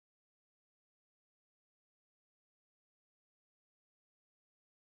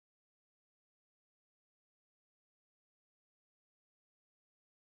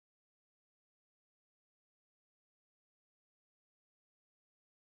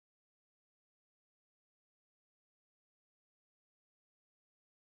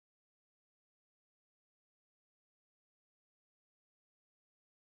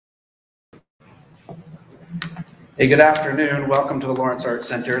Hey, good afternoon. Welcome to the Lawrence Arts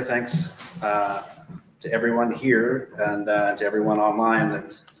Center. Thanks to everyone here and to everyone online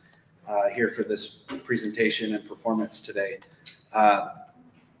that's here for this presentation and performance today.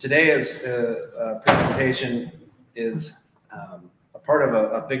 Today's presentation is a part of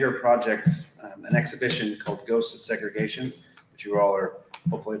a bigger project, an exhibition called Ghosts of Segregation, which you all are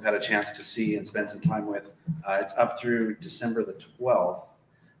hopefully have had a chance to see and spend some time with. It's up through December the 12th.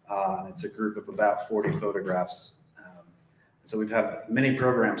 It's a group of about 40 photographs. So we've had many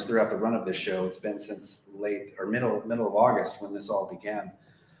programs throughout the run of this show. It's been since late or middle of August when this all began.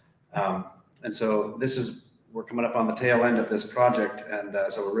 And so we're coming up on the tail end of this project, and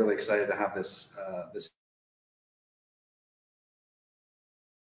so we're really excited to have this.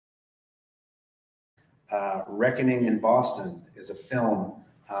 Reckoning in Boston is a film,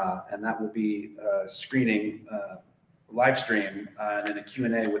 and that will be screening live stream and then a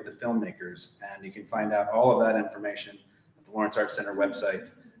Q&A with the filmmakers. And you can find out all of that information at the Lawrence Arts Center website.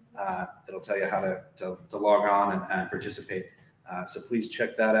 It'll tell you how to log on and participate. So please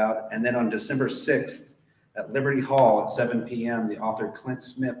check that out. And then on December 6th at Liberty Hall at 7 p.m., the author Clint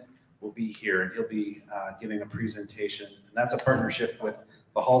Smith will be here, and he'll be giving a presentation. And that's a partnership with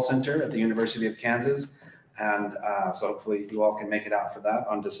the Hall Center at the University of Kansas. And so hopefully you all can make it out for that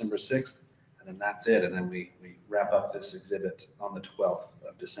on December 6th. And then that's it. And then we wrap up this exhibit on the 12th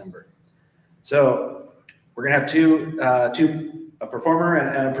of December. So we're going to have a performer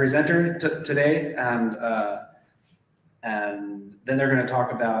and a presenter today. And then they're going to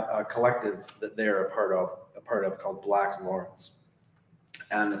talk about a collective that they're a part of called Black Lawrence.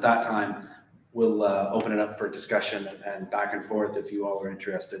 And at that time, we'll open it up for discussion and back and forth if you all are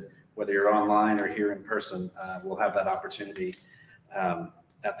interested, whether you're online or here in person. We'll have that opportunity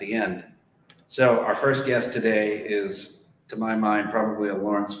at the end. So our first guest today is, to my mind, probably a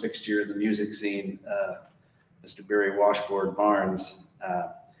Lawrence fixture in the music scene, Mr. Barry Washboard Barnes.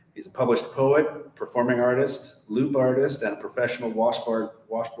 He's a published poet, performing artist, loop artist, and a professional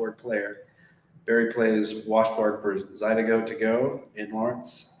washboard player. Barry plays washboard for Zydeco to Go in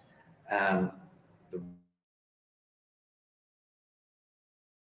Lawrence, and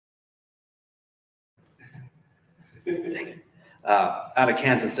out of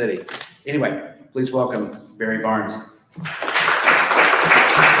Kansas City. Anyway, please welcome Barry Barnes.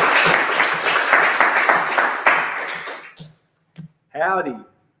 Howdy.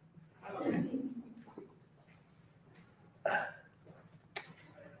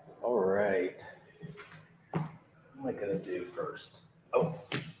 All right. What am I going to do first? Oh.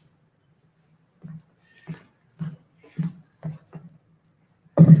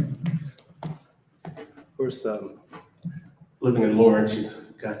 Of course, living in Lawrence, you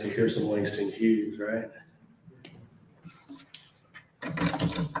got to hear some Langston Hughes, right?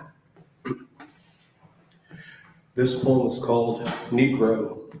 This poem is called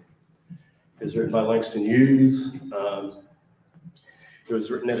Negro. It was written by Langston Hughes. It was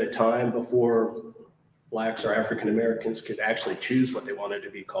written at a time before Blacks or African Americans could actually choose what they wanted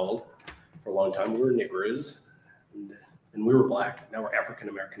to be called. For a long time, we were Negroes, and we were Black. Now we're African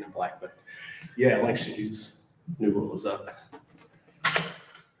American and Black, but yeah, Langston Hughes knew what was up.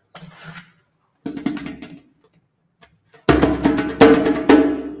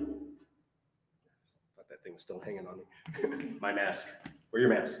 That thing's still hanging on me. My mask. Wear your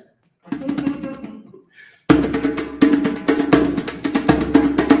mask.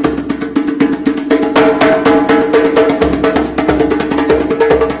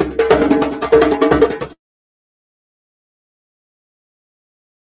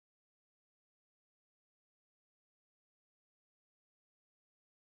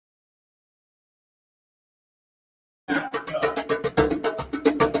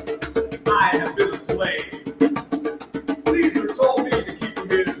 I have been a slave. Caesar told me to keep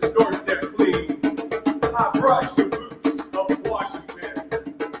his doorstep clean. I brushed the boots of Washington.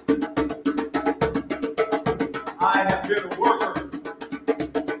 I have been a worker.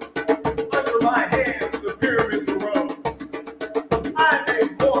 Under my hands, the pyramids arose. I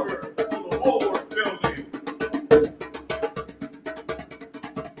made mortar for the Woolworth building.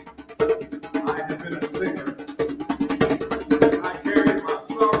 I have been a singer. I carried my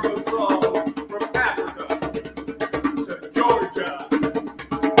sorrow song from Africa to Georgia.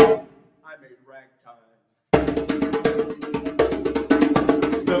 I made ragtime.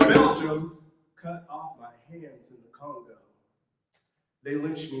 The Belgians cut off my hands in the Congo. They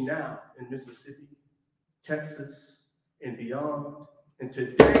lynch me now in Mississippi, Texas, and beyond. And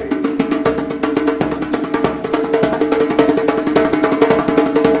today,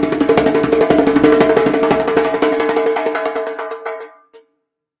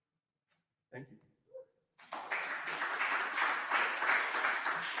 thank you.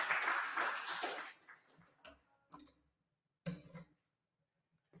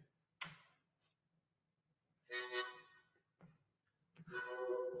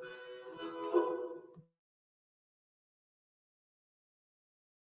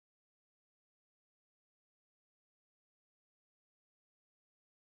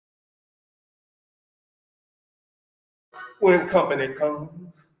 when company comes.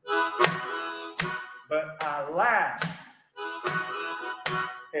 But I laugh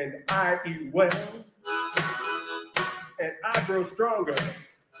and I eat well and I grow stronger.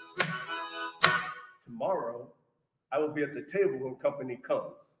 Tomorrow, I will be at the table when company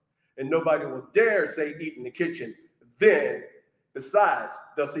comes, and nobody will dare say eat in the kitchen. Then, besides,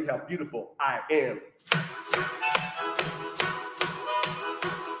 they'll see how beautiful I am.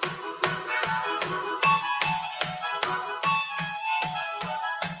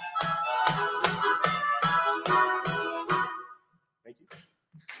 Thank you.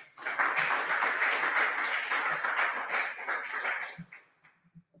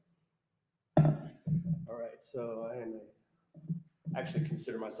 All right, so I actually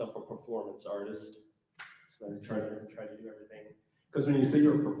consider myself a performance artist. So I try to do everything. Because when you say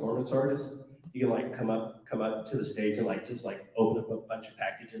you're a performance artist, you can like come up to the stage and like just like open up a bunch of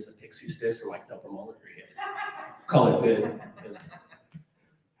packages of pixie sticks and like dump them all over your head. Call it good.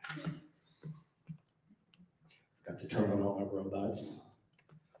 Got to turn on all my robots.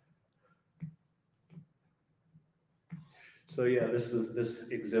 So yeah, this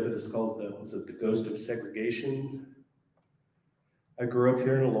exhibit is called the Ghosts of Segregation. I grew up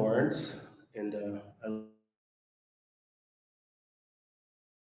here in Lawrence, and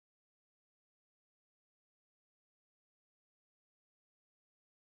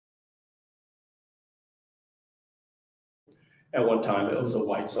at one time it was a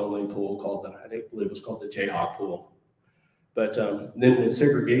whites only pool called I believe it was called the Jayhawk pool. But then when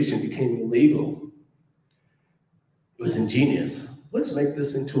segregation became illegal, it was ingenious. Let's make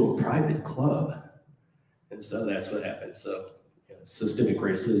this into a private club. And so that's what happened. So systemic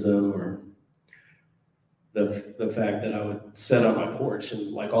racism, or the fact that I would sit on my porch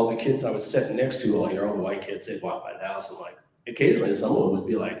and like all the kids I was sitting next to, all the white kids, they'd walk by the house and like occasionally someone would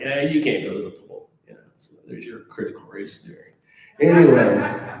be like, "Hey, you can't go to the pool." So there's your critical race theory. Anyway,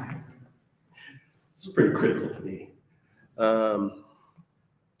 it's pretty critical to me. No,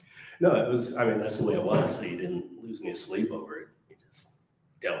 it was, that's the way it was. So you didn't lose any sleep over it. You just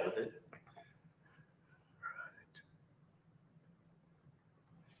dealt with it.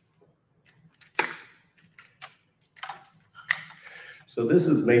 So this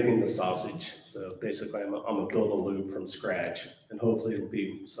is making the sausage. So basically, I'm gonna build a loop from scratch, and hopefully it'll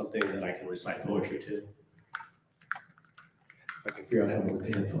be something that I can recite poetry to. If I can figure out how to work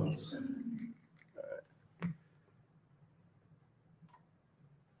the headphones.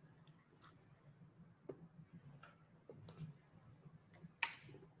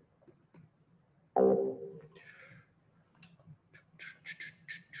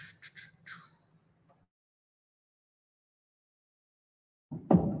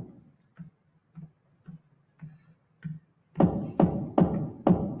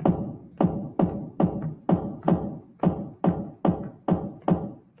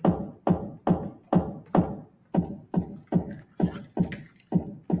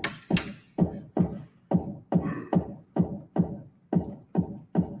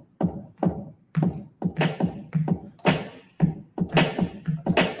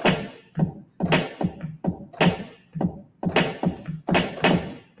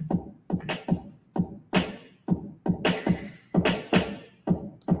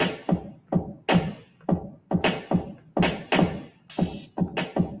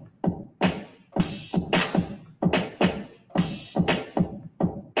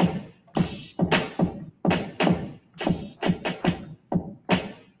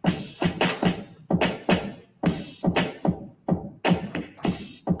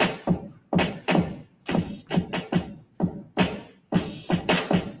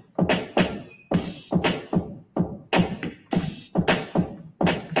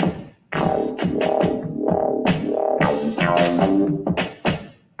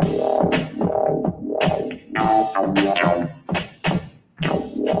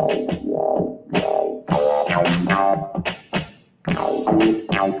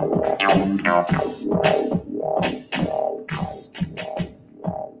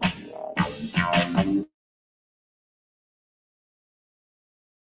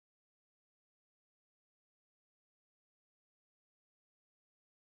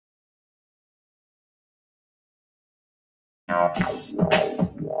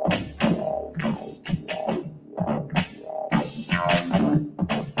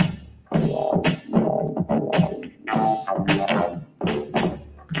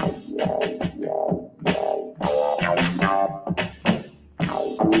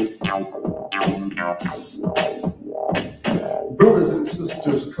 Brothers and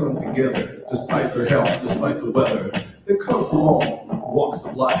sisters come together, despite their health, despite the weather. They come from all walks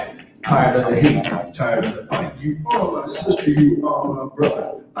of life. Tired of the hate, tired of the fight. You are my sister, you are my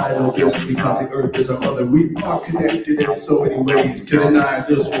brother. I know this because the earth is our mother. We are connected in so many ways. To deny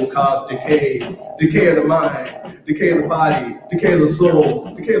this will cause decay. Decay of the mind, decay of the body, decay of the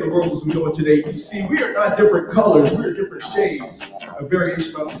soul, decay of the world as we know it today. You see, we are not different colors, we are different shades. A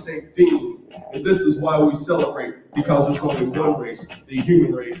variation on the same theme. And this is why we celebrate, because there's only one race, the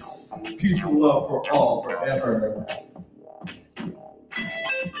human race. Peace and love for all, forever.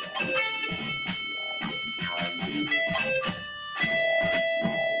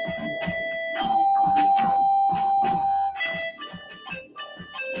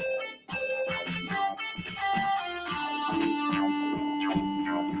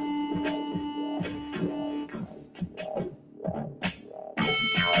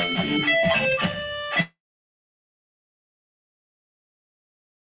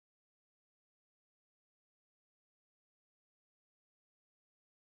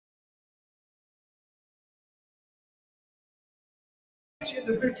 Each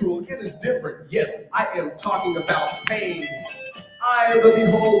individual, it is different. Yes, I am talking about pain. I am the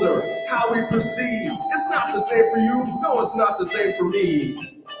beholder, how we perceive. It's not the same for you. No, it's not the same for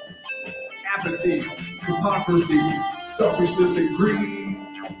me. Apathy, hypocrisy, selfishness, and greed.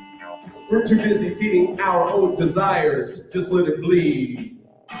 We're too busy feeding our own desires. Just let it bleed.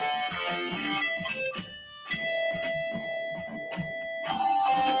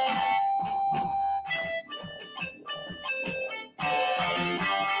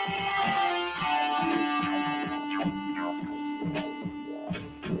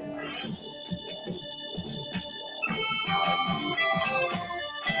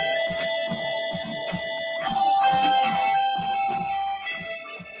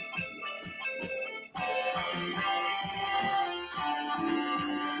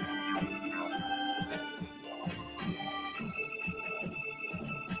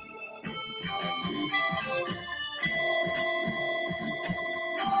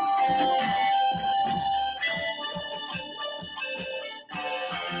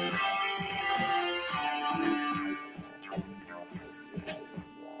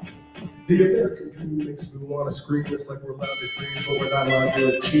 The American dream makes me want to scream. It's like we're allowed to dream, but we're not allowed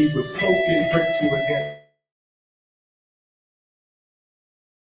to achieve. With smoke and drink to enhance.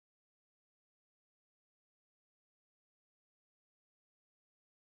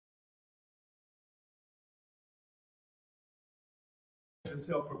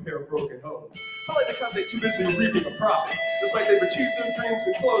 Help prepare broken homes. Probably because they're too busy reaping a profit. It's like they've achieved their dreams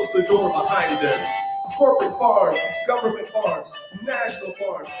and closed the door behind them. Corporate farms, government farms, national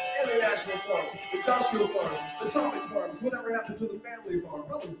farms, international farms, industrial farms, atomic farms, whatever happened to the family farm?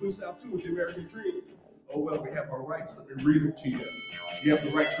 Probably flew south too with the American dream. Oh well, we have our rights, let me read them to you. You have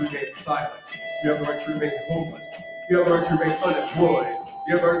the right to remain silent. You have the right to remain homeless. You have the right to remain unemployed.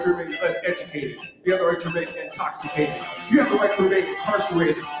 You have the right to remain uneducated. You have the right to remain intoxicated. You have the right to remain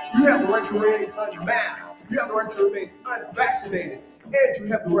incarcerated. You have the right to remain unmasked. You have the right to remain unvaccinated. And you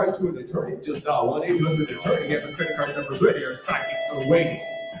have the right to an attorney. Just dial 1-800-ATTORNEY. Have the credit card numbers ready or psychics are waiting.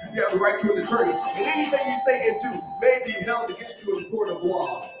 You have the right to an attorney. And anything you say and do may be held against you in a court of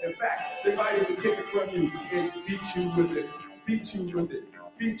law. In fact, they might even take it from you and beat you with it. Beat you with it.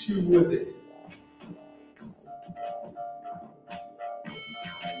 Beat you with it.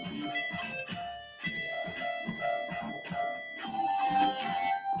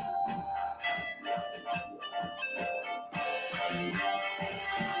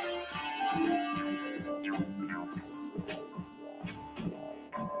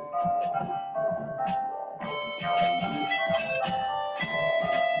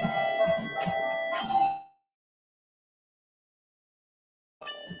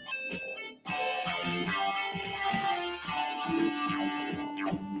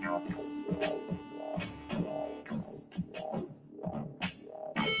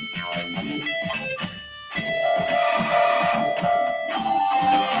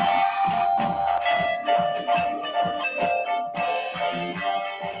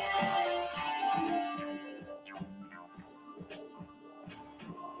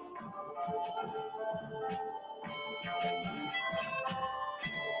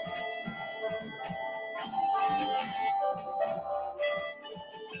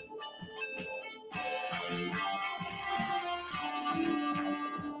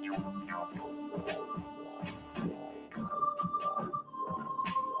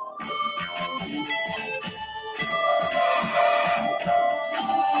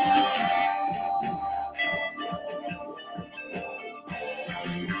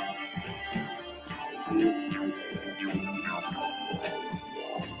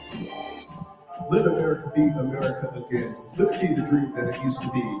 Let America be America again. Let it be the dream that it used to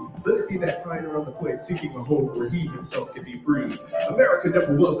be. Let it be that pioneer on the plain seeking a home where he himself can be free. America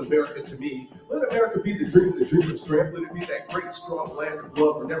never was America to me. Let America be the dream of strength. Let it be that great, strong land of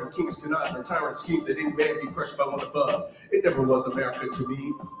love where never kings cannot and tyrant scheme that any man be crushed by one above. It never was America to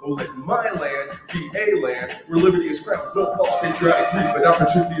me. Oh, let my land be a land where liberty is crowned. No false patriotic greed, but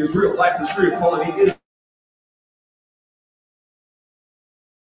opportunity is real. Life is free, equality is.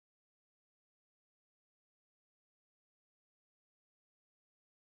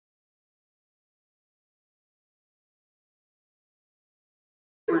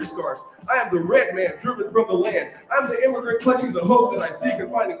 Scars. I am the red man driven from the land. I'm the immigrant clutching the hope that I seek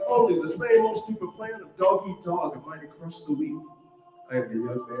and finding only the same old stupid plan of dog eat dog and mighty crush the weak. I am the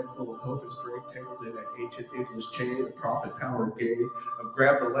young man full of hope and strength, tangled in an ancient English chain of profit, power, and gain. I've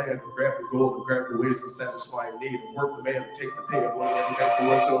grabbed the land, and grabbed the gold, and grabbed the ways of satisfying need, and work the man to take the pay of one every day for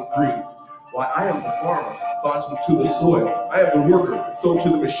one's own greed. Why, I am the farmer, bondsman to the soil. I am the worker, sold to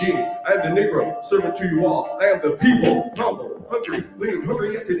the machine. I am the Negro, servant to you all. I am the people, humble, hungry, lean,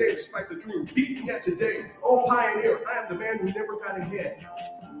 hungry yet today, despite the dream, beaten yet today. Oh, pioneer, I am the man who never got ahead.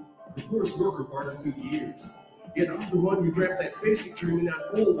 The poorest worker bartered through the years. Yet I'm the one who dreamt that basic dream in that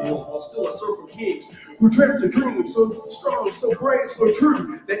old world while still a serf of kings, who dreamt a dream so strong, so brave, so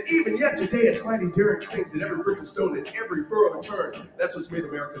true, that even yet today its mighty daring sings in every brick and stone, in every furrow and turn. That's what's made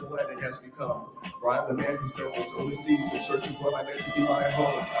America the land it has become. For I'm the man who circles overseas and searching for my land to be my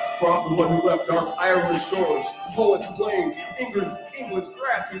home. For I'm the one who left dark Ireland's shores, Poland's plains, England's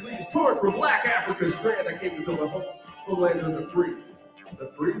grassy leaves, torn from black Africa's strand. I came to build a home, the land of the free.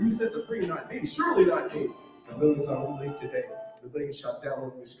 The free? Who said the free? Not me. Surely not me. The millions on relief today, the millions shot down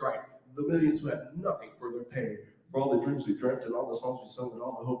when we strike, the millions who had nothing for their pay, for all the dreams we dreamt and all the songs we sung and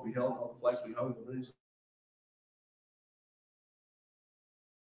all the hope we held and all the flags we hung, the millions.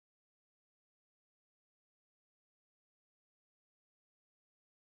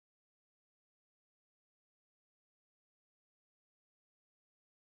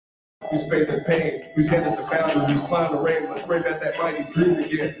 Whose faith and pain, whose hand is the founder, whose plan to reign, must bring back that mighty dream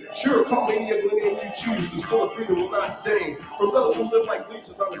again. Sure, call me any ugly name you choose, the still of freedom will not stain. From those who live like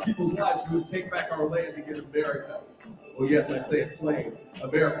leeches on the people's lives, who must take back our land to get America. Well, yes, I say it plain.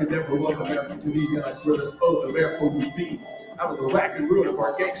 America never was America to me, yet I swear this oath, America will be. Out of the rack and ruin of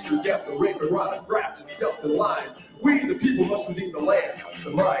our gangster death, the rape and rot of graft and stealth and lies, we, the people, must redeem the lands, the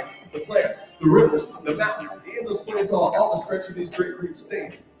mines, the plants, the rivers, the mountains, the endless plains, all the stretch of these great green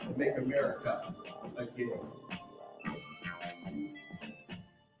states, and make America again.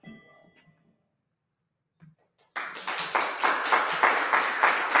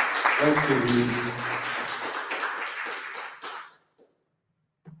 Langston, Hughes.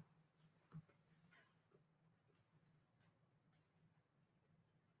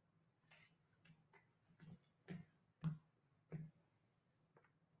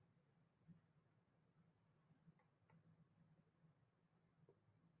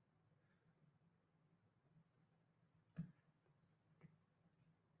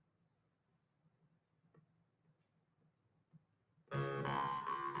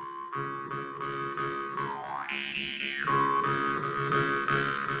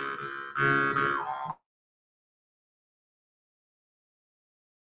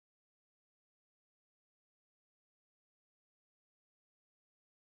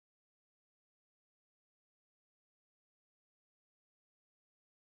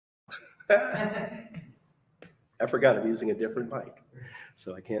 I forgot I'm using a different mic,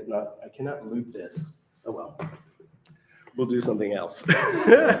 so I cannot loop this. Oh well, we'll do something else.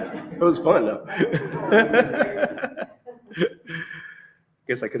 It was fun though.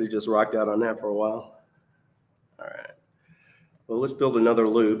 Guess I could have just rocked out on that for a while. All right. Well, let's build another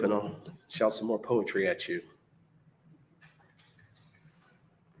loop, and I'll shout some more poetry at you.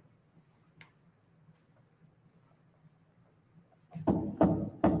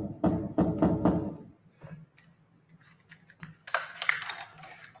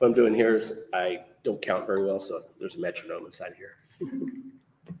 What I'm doing here is I don't count very well, so there's a metronome inside here.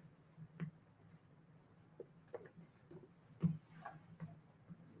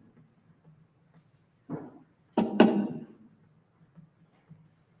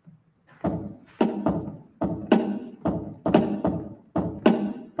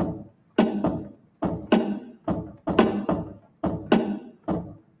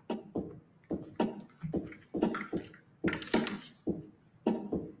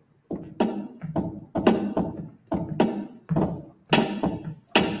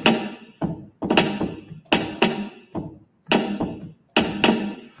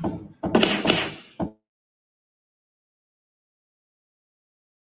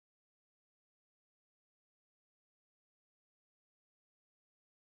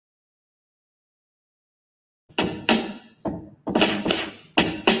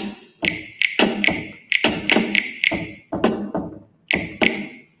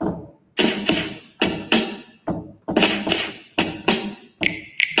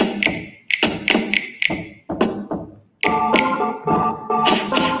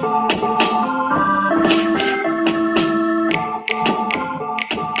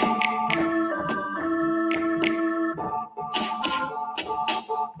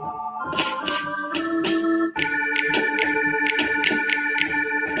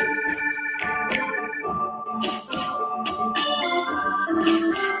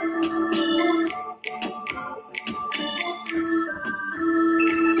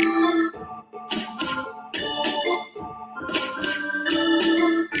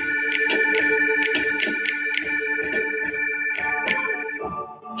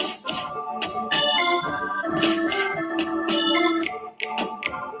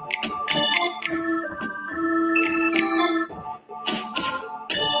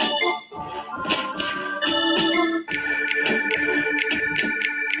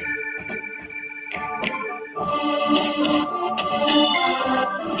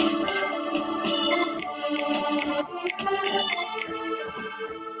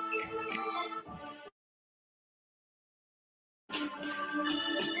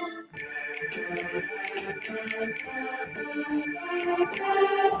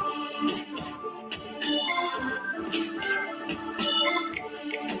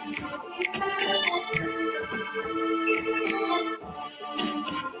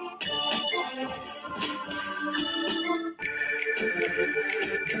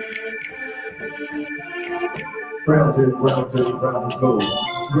 Round and goes.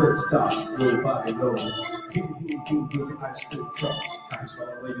 Where it stops, nobody knows. King, pussy, ice cream truck. Ice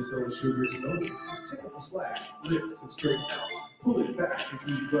on lady, so sugar snow. Take up the slack, lifts and straight out. Pull it back if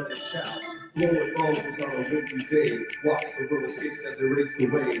you run and shout. Blowing bones on a windy day. Watch the roller skates as they race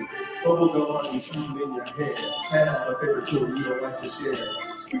away. Bubblegum on you, shoes in your hand. Hand out a favorite tool you don't like to share.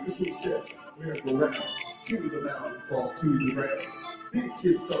 Speakers who says, merry-go-round. Kitty the mountain falls to the ground. Big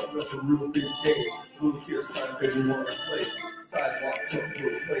kids starting up a real big game. Little kids crying, baby, wanna play. Sidewalk jump,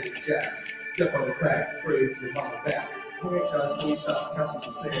 little playing jacks. Step on the crack, break your mama back. Franchise, slingshots, castles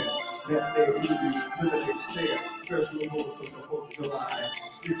of sand. That day, movies, limited stairs. First roller coaster, 4th of July.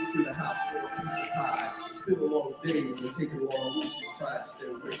 Sneaking through the house for a piece of pie. It's been a long day, and you're taking a long week. You try to stay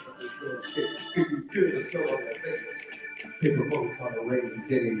away from this real escape. Can you feel the sun on your face? Paper boats on a rainy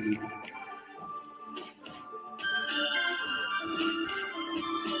day.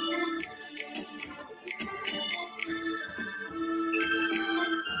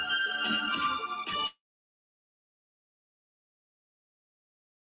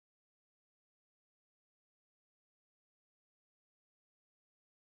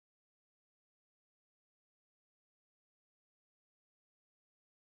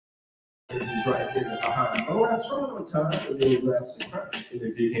 This is right in the behind. Oh, raps right on time, and then raps in front. And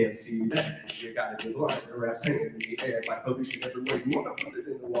if you can't see that, you gotta be blind. The raps hanging in the air like pollution everywhere. You wanna put it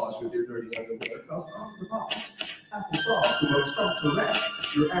in the wash with your dirty underwear, cause I'm the boss. Applesauce, the most fun to rap.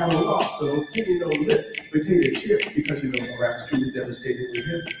 You're at a loss, so don't give me no lip. Potato chip, because you know the rap's truly devastatingly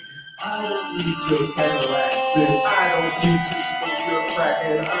hip. I don't need your Cadillacs, and I don't need to smoke your crack,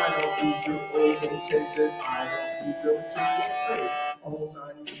 and I don't need your old intentions, and I don't need your material face. All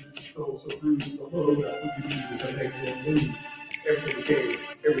I need is a stole, so bruise, so load up with the music to make them move. Everything to gain,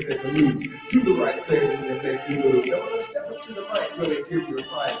 everything to lose. Do the right thing and make you move. Now when I step up to the mic, gonna give you a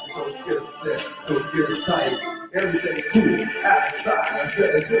fight. Don't get upset, don't get uptight. Everything's cool, outside. I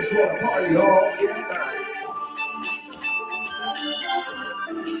said I just wanna party all day night.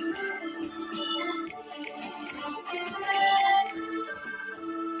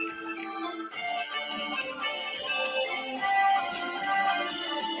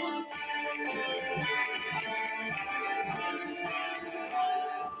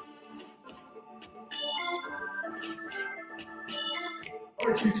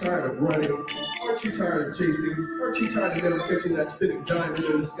 Aren't you tired of running? Aren't you tired of chasing? Aren't you tired of never catching that spinning diamond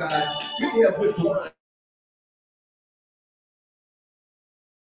in the sky? Maybe have went blind.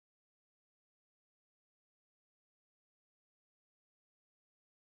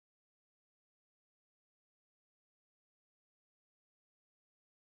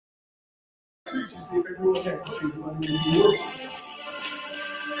 You see if everyone had money, money would be worthless.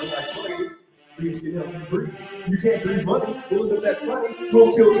 And like money, things can help you breathe. You can't breathe money. Well, isn't that funny?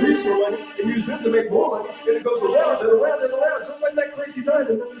 We'll kill trees for money and use them to make more money. And it goes around and around and around, just like that crazy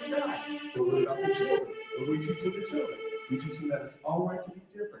diamond in the sky. But what about the children? What do we teach the children? We teach them that it's all right to be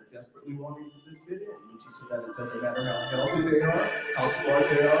different, desperately wanting to fit in. We teach them that it doesn't matter how healthy they are, how smart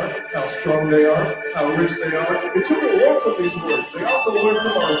they are, how strong they are, how rich they are. And children learn from these words. They also learn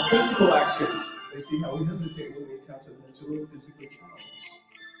from our physical actions. They see how we hesitate when we encounter mental or physical challenge.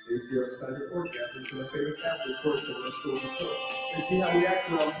 They see our excited orgasm from a favorite athlete person in our schools of thought. They see how we act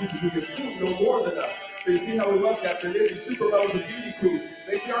around people who can see no more than us. They see how we lust after nifty supermodels and beauty queens.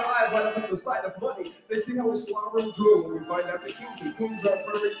 They see our eyes light up at the sight of money. They see how we slobber and drool when we find out that kings and queens aren't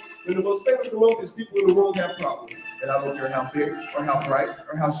perfect, when the most famous and wealthiest people in the world have problems. And I don't care how big or how bright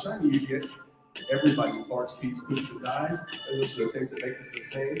or how shiny you get. Everybody farts, pees, poops, and dies, and those are the things that make us the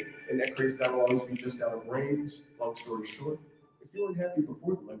same, and that crazy that will always be just out of range. Long story short, if If you weren't happy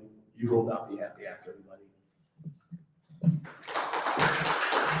before the money, you will not be happy after the money.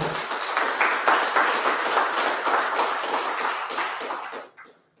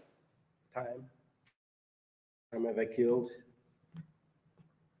 Time have I killed?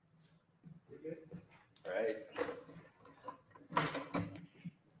 All right.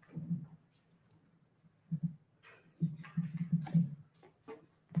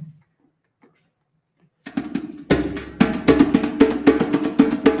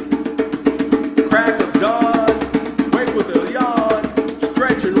 Crack of dawn, wake with a yawn,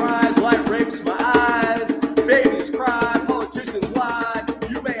 stretch and rise, light rakes my eyes. Babies cry, politicians lie.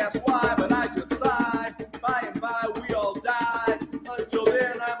 You may ask why, but I just sigh. By and by, we all die. Until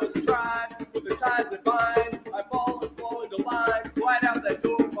then, I must try. With the ties that bind, I fall into line. Glide out that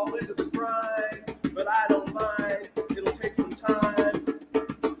door, fall into the grind. But I don't mind, it'll take some time.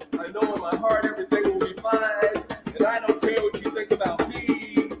 I know in my heart everything will be fine. And I don't care what you think about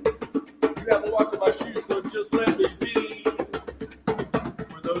me. You haven't walked in my shoes, so just let me be.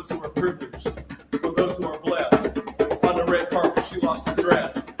 For those who are privileged, for those who are blessed. On the red carpet, she lost her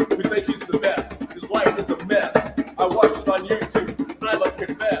dress. We think he's the best, his life is a mess. I watched it on YouTube, I must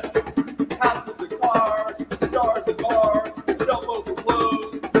confess. Houses and cars, stars and bars, cell phones and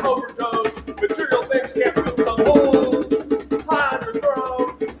clothes, overdose, material things can't fill some holes. High on your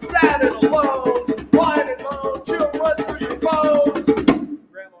throne, sad and alone, whine and moan, chill runs through your bones.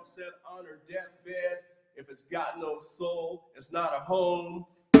 Grandma said on her deathbed, if it's got no soul, it's not a home.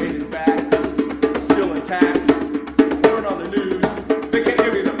 Made it back, still intact. Turn on the news, they can't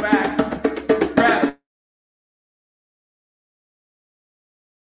give me the facts. Grab it.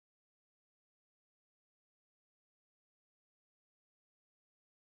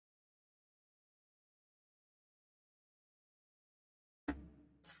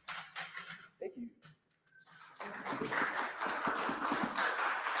 Thank you.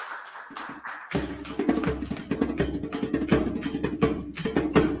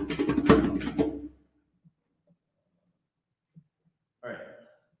 All right,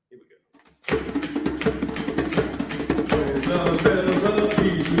 here we go. When the bells of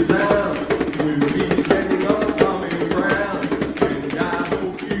peace resound, we'll be standing on common ground. And I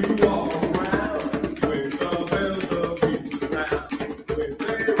hope you all around. When the bells of peace resound, when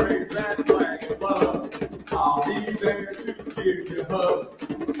they raise that flag above, I'll be there to give you hugs.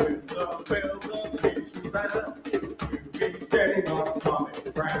 When the bells of peace resound, we'll be standing on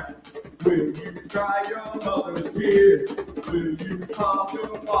common ground. Will you dry your mother's tears? Will you calm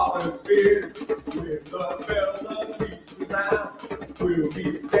your father's fears? When the bells of peace resound, we'll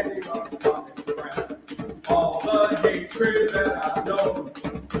be standing on common ground. All the hatred that I've known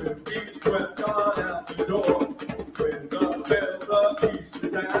will be swept on out the door. When the bells of peace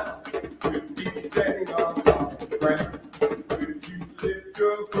resound, we'll be standing on common ground. Will you lift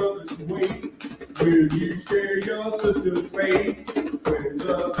your brother's wing? Will you share your sister's faith? When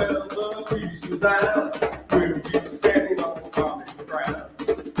the bells of peace resound, we'll be standing on common ground.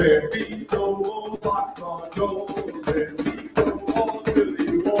 There be no more locks on doors, there be no more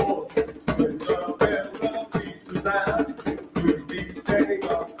silly wars. When the bells of peace resound, we'll be standing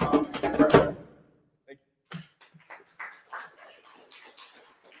on common ground. Thank you.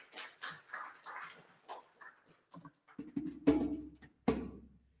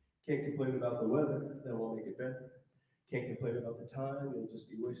 Can't complain about the weather, that won't make it better. Can't complain about the time, you'll just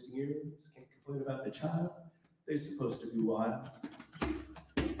be wasting years. Can't complain about the child, they're supposed to be wild.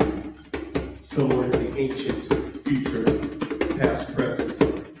 Somewhere in the ancient future, past, present.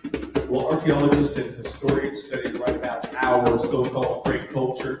 Will archaeologists and historians study right about our so-called great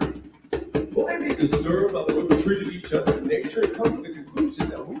culture? Will they be disturbed by the way we treated each other in nature and come to the conclusion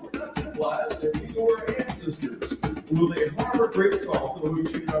that we were not civilized and neither were our ancestors? Will they harbor great sorrow for the way we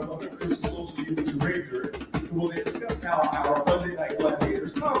treated our mother, Christmas, social units, and ranger? Will they discuss how our Monday night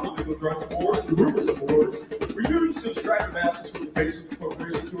gladiators, powerful legal drugs, wars, and rumors of wars were used to distract the masses from the face of the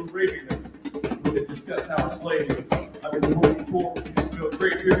corporations who were raping them? Will they discuss how slaves, the poor, used to build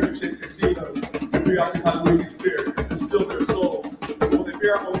great pyramids and casinos, and preoccupy the waking spirit and still their souls? Will they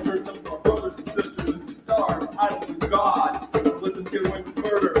fear how we turn some of our brothers and sisters into stars, idols, and gods, and let them get away with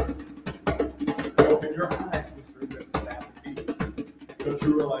murder? Open your eyes, Mr. and Mrs. Apathy. Don't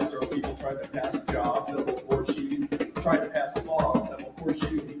you realize there are people trying to pass jobs that will force you, trying to pass laws that will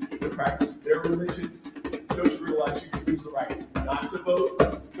force you to practice their religions? Don't you realize you can use the right not to vote?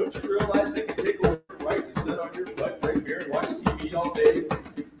 Don't you realize they can take away the right to sit on your butt right here and watch TV all day?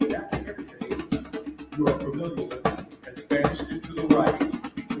 After everything you are familiar with has vanished into the right,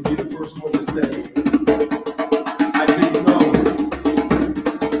 you'll be the first one to say, I didn't know.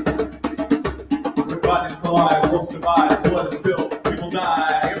 When bodies collide, worlds divide, blood is spilled.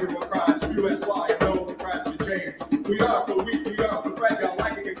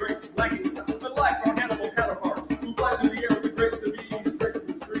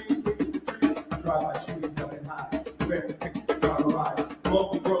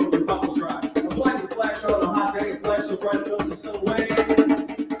 grow, the bottles dry. A blinding flash on a hot day, flash so bright fills the sun away.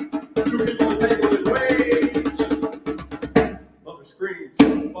 Two people entangled in rage. Mother screams,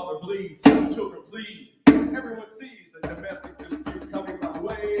 father bleeds, children plead. Everyone sees a domestic dispute coming my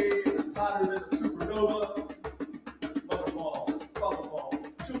way. It's hotter than a supernova. Mother falls, father falls,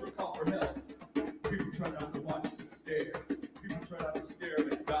 children call for help. People try not to watch but stare. People try not to stare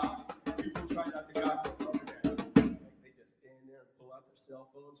at God. People try not to God but look at them. They just stand there and pull out their cell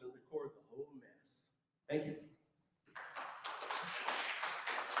phones and record the whole mess. Thank you.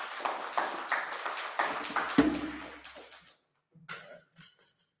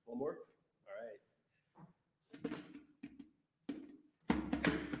 One more? All right.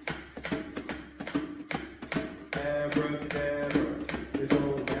 Abracadabra, it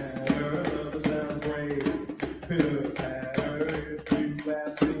don't matter, love sounds great. Pitter-patter, if you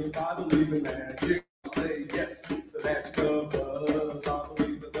ask me if I believe in magic, I'll say yes, the magic of love. I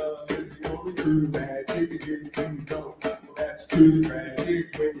believe that love is the only true magic, and if you don't, well that's too tragic.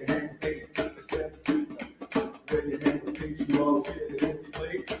 When you hang with hate, it's never too late. When you hang with hate, you always get an empty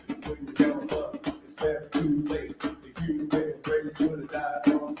plate. When you down love, it's never too late. The human race would have died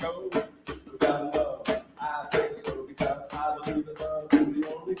long ago without love. I think so because I believe that love is the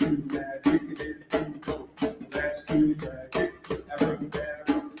only true magic. And if you don't, that's too tragic.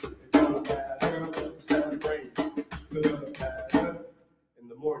 Abracadabra, it don't matter. Love sound great. Pitter-patter. In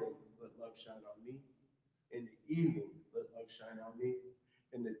the morning, let love shine on me. In the evening, let love shine on me.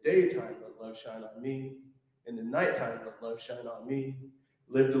 In the daytime, let love shine on me. In the nighttime, let love shine on me.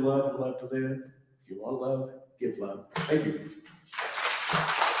 Live to love and love to live. If you want love, give love. Thank you.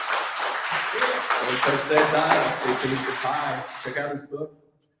 Don't touch that dial. Stay tuned for Tai. Check out his book,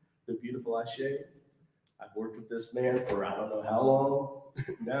 The Beautiful B.L.A.C.K. I've worked with this man for I don't know how long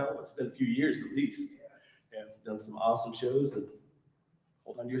now. It's been a few years at least. And I've done some awesome shows, and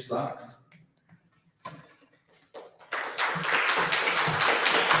hold on to your socks.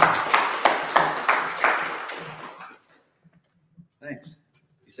 Thanks.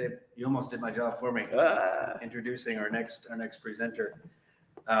 You almost did my job for me. Introducing our next presenter.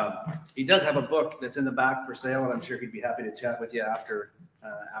 He does have a book that's in the back for sale, and I'm sure he'd be happy to chat with you after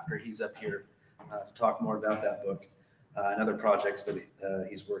he's up here to talk more about that book and other projects that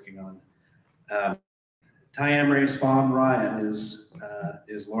he's working on. Tai Amri Spann-Ryan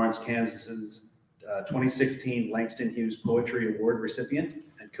is Lawrence, Kansas's 2016 Langston Hughes Poetry Award recipient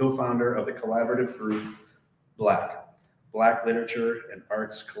and co-founder of the collaborative group B.L.A.C.K, Black Literature and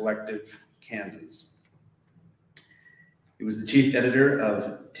Arts Collective, Kansas. He was the chief editor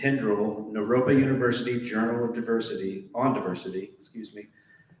of Tendrel, Naropa University Journal of Diversity,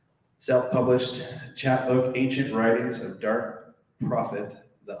 self-published chapbook, Ancient Writings of Dark Prophet,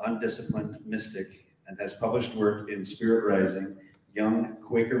 the Undisciplined Mystic, and has published work in Spirit Rising, Young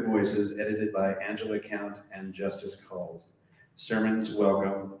Quaker Voices, edited by Angelina Conti, and Justice Calls, Sermons,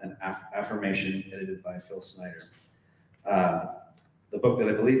 Welcome and Affirmation, edited by Phil Snyder. The book that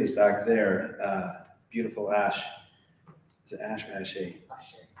I believe is back there, Beautiful Ash. Is it Ash or Ashe?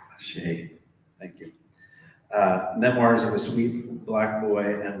 Ashe. Thank you. Memoirs of a Sweet Black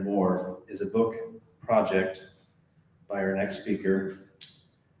Boy and More is a book project by our next speaker,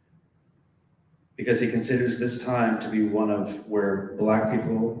 because he considers this time to be one of where Black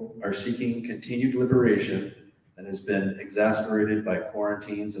people are seeking continued liberation that has been exacerbated by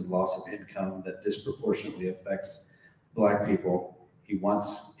quarantines and loss of income that disproportionately affects Black people. He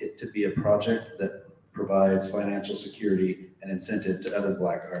wants it to be a project that provides financial security and incentive to other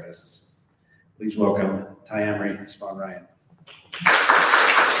Black artists. Please welcome Tai Amri Spann-Ryan.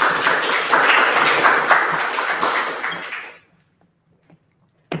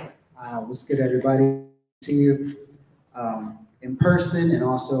 What's good, everybody? See you in person, and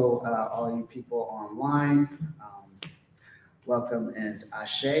also all you people online. Welcome and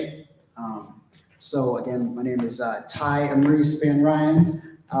ashe. So again, my name is Tai Amri Spann-Ryan.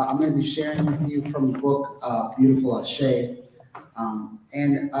 I'm going to be sharing with you from the book Beautiful Ashe.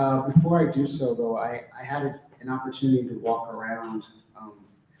 And before I do so, though, I had an opportunity to walk around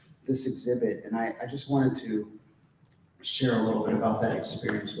this exhibit, and I just wanted to share a little bit about that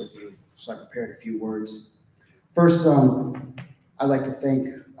experience with you. So I prepared a few words. First, I'd like to thank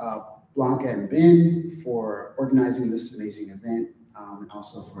Blanca and Ben for organizing this amazing event, and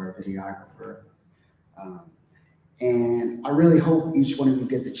also for our videographer. And I really hope each one of you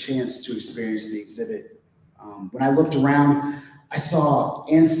get the chance to experience the exhibit. When I looked around, I saw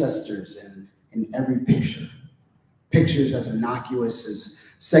ancestors in every picture. Pictures as innocuous as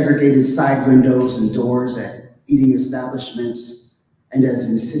segregated side windows and doors at eating establishments, and as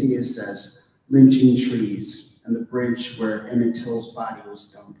insidious as lynching trees and the bridge where Emmett Till's body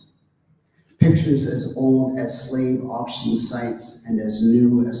was dumped. Pictures as old as slave auction sites and as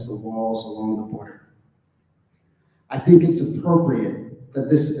new as the walls along the border. I think it's appropriate that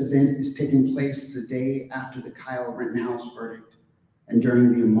this event is taking place the day after the Kyle Rittenhouse verdict and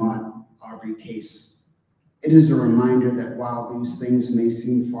during the Ahmaud Arbery case. It is a reminder that while these things may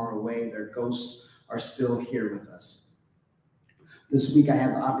seem far away, their ghosts are still here with us. This week I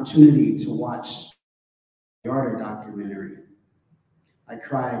had the opportunity to watch the Yarder documentary. I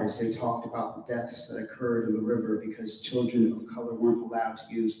cried as they talked about the deaths that occurred in the river because children of color weren't allowed to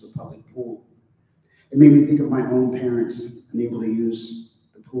use the public pool. It made me think of my own parents unable to use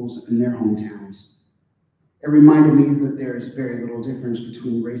the pools in their hometowns. It reminded me that there is very little difference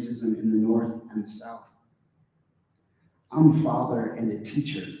between racism in the North and the South. I'm a father and a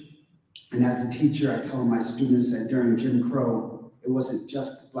teacher, and as a teacher, I tell my students that during Jim Crow, it wasn't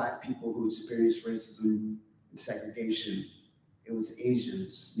just the Black people who experienced racism and segregation. It was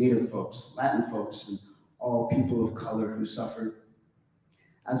Asians, Native folks, Latin folks, and all people of color who suffered.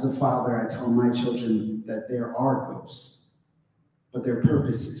 As a father, I tell my children that there are ghosts, but their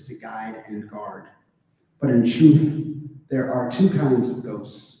purpose is to guide and guard. But in truth, there are two kinds of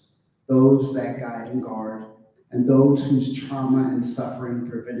ghosts, those that guide and guard, and those whose trauma and suffering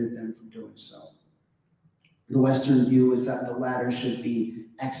prevented them from doing so. The Western view is that the latter should be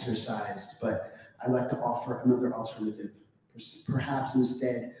exorcised, but I'd like to offer another alternative. Perhaps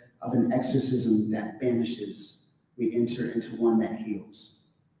instead of an exorcism that banishes, we enter into one that heals.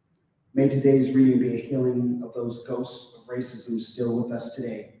 May today's reading be a healing of those ghosts of racism still with us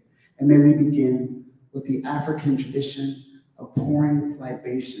today. And may we begin with the African tradition of pouring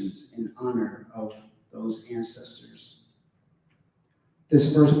libations in honor of those ancestors.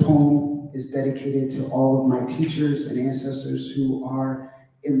 This first poem is dedicated to all of my teachers and ancestors who are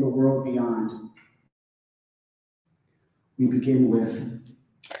in the world beyond. We begin with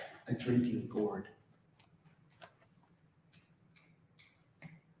a drinking gourd.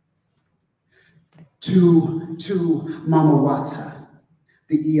 To Mama Wata,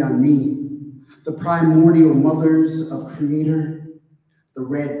 the Iami, the primordial mothers of Creator, the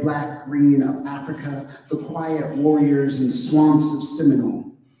red, black, green of Africa, the quiet warriors in swamps of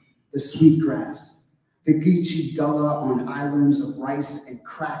Seminole, the sweetgrass, the Geechee Gullah on islands of rice and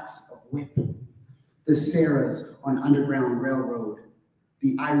cracks of whip, the Sarahs on Underground Railroad,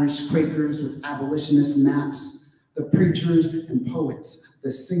 the Irish Quakers with abolitionist maps, the preachers and poets,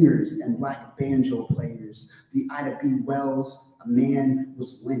 the singers and Black banjo players, the Ida B. Wells, a man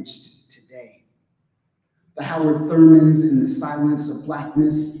was lynched today. The Howard Thurmans in the silence of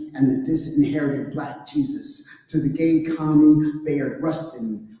Blackness and the disinherited Black Jesus, to the gay commie Bayard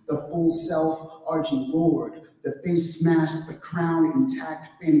Rustin, the full self Archie Lord, the face smashed but crown intact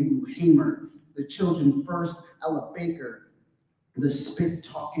Fannie Lou Hamer, the children first Ella Baker, the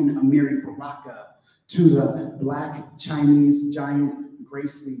spit-talking Amiri Baraka, to the Black Chinese giant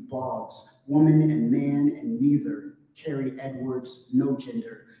Grace Lee Boggs, woman and man and neither, Carrie Edwards, no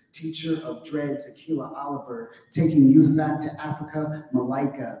gender, teacher of dreads, Akilah Oliver, taking youth back to Africa,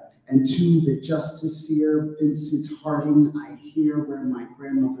 Malika, and to the Justiciar Vincent Harding, I hear where my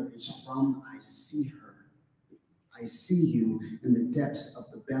grandmother is from, I see her. I see you in the depths of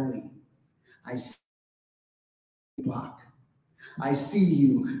the belly. I see the block. I see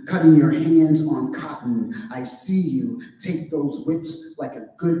you cutting your hands on cotton. I see you take those whips like a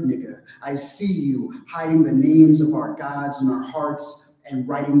good nigga. I see you hiding the names of our gods in our hearts and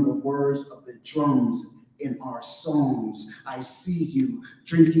writing the words of the drums in our songs. I see you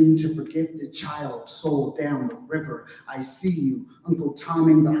drinking to forget the child sold down the river. I see you Uncle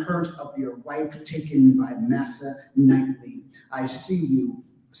Tomming the hurt of your wife taken by Massa nightly. I see you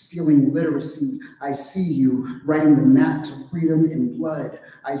stealing literacy. I see you writing the map to freedom in blood.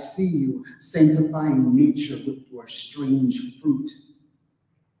 I see you sanctifying nature with your strange fruit.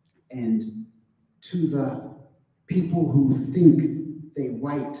 And to the people who think they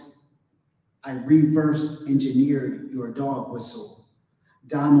white, I reverse engineered your dog whistle.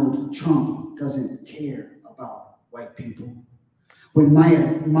 Donald Trump doesn't care about white people. When my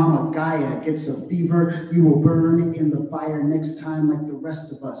Mama Gaia gets a fever, you will burn in the fire next time like the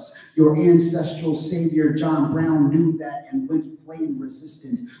rest of us. Your ancestral savior, John Brown, knew that and went flame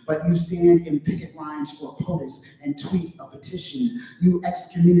resistant, but you stand in picket lines for POTUS and tweet a petition. You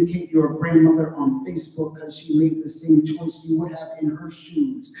excommunicate your grandmother on Facebook because she made the same choice you would have in her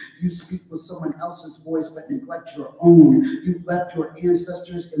shoes. You speak with someone else's voice but neglect your own. You've left your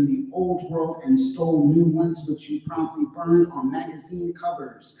ancestors in the old world and stole new ones, which you promptly burned on magazine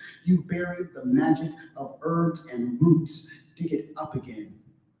covers. You buried the magic of herbs and roots, dig it up again,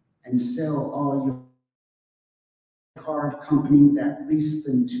 and sell all your card company that leased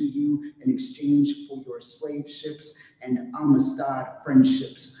them to you in exchange for your slave ships and Amistad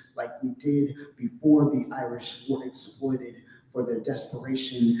friendships, like we did before the Irish were exploited for their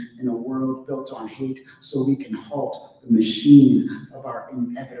desperation in a world built on hate, so we can halt the machine of our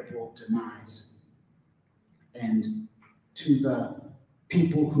inevitable demise. And to the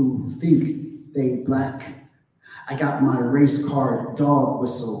people who think they Black, I got my race card dog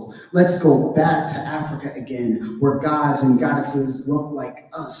whistle. Let's go back to Africa again, where gods and goddesses look like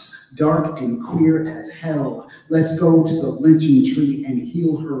us, dark and queer as hell. Let's go to the lynching tree and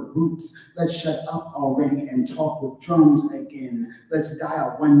heal her roots. Let's shut up already and talk with drums again. Let's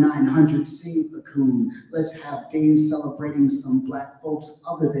dial 1-900 save the coon. Let's have days celebrating some Black folks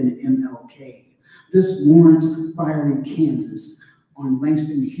other than MLK. This warrants fiery Kansas on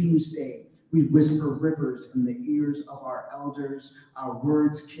Langston Hughes Day. We whisper rivers in the ears of our elders. Our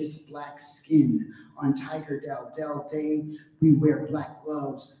words kiss Black skin. On Tiger Dell Day, we wear Black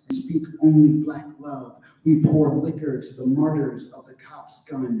gloves and speak only Black love. We pour liquor to the martyrs of the cop's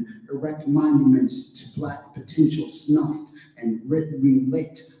gun, erect monuments to Black potential snuffed, and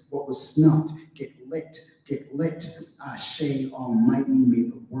relit what was snuffed. Get lit, get lit. Ashe Almighty, may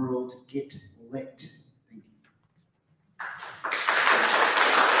the world get lit. Thank you.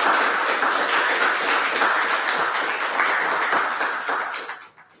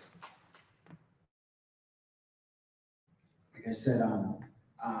 Like I said,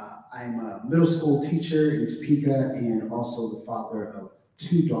 I'm a middle school teacher in Topeka and also the father of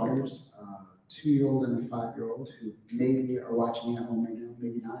two daughters, a 2-year-old and a 5-year-old, who maybe are watching at home right now,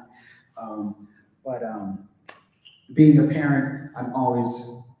 maybe not. But being a parent, I'm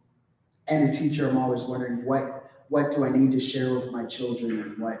always, and a teacher, I'm always wondering what do I need to share with my children,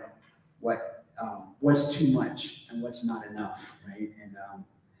 and what's too much and what's not enough, right?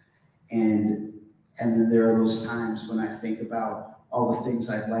 And then there are those times when I think about all the things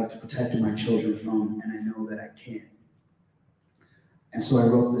I'd like to protect my children from, and I know that I can't. And so I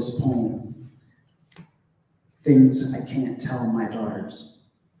wrote this poem, Things I Can't Tell My Daughters.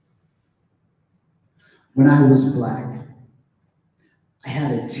 When I was Black, I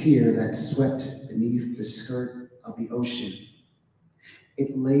had a tear that swept beneath the skirt of the ocean.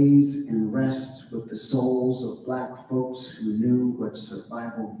 It lays and rests with the souls of Black folks who knew what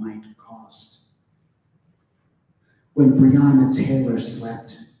survival might cost. When Breonna Taylor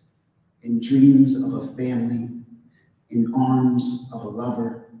slept in dreams of a family, in arms of a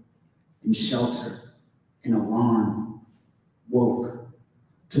lover, in shelter, in alarm, woke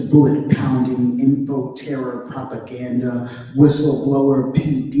to bullet-pounding info terror propaganda, whistleblower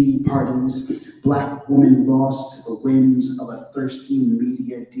PD parties, Black women lost to the whims of a thirsty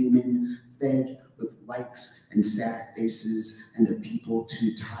media demon, fed with likes and sad faces, and a people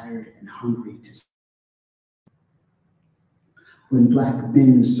too tired and hungry to. When Black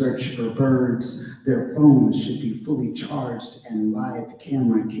men search for birds, their phones should be fully charged and live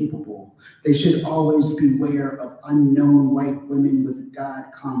camera capable. They should always beware of unknown white women with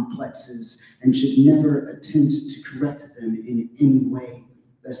God complexes and should never attempt to correct them in any way,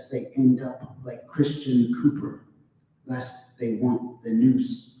 lest they end up like Christian Cooper, lest they want the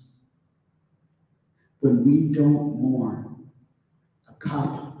noose. When we don't mourn, a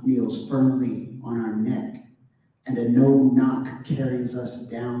cop kneels firmly on our neck, and a no-knock carries us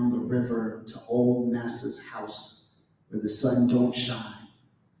down the river to old Massa's house, where the sun don't shine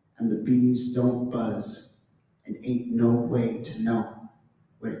and the bees don't buzz, and ain't no way to know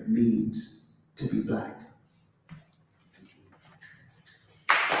what it means to be Black.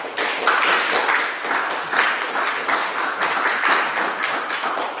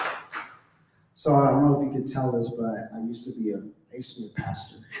 So I don't know if you could tell this, but I used to be a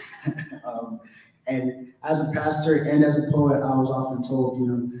pastor. And as a pastor and as a poet, I was often told,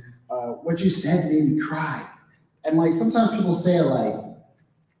 what you said made me cry. And like sometimes people say it like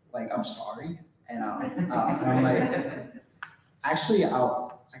I'm sorry, and I'm like, actually, I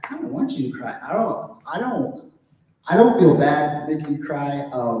kind of want you to cry. I don't feel bad making you cry.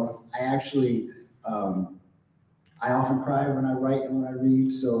 I actually, I often cry when I write and when I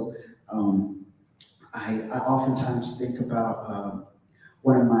read. So I oftentimes think about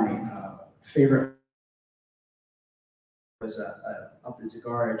one of my favorite was of the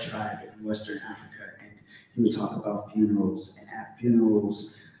Tagara tribe in Western Africa, and he would talk about funerals, and at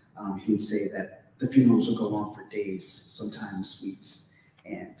funerals, he would say that the funerals would go on for days, sometimes weeks,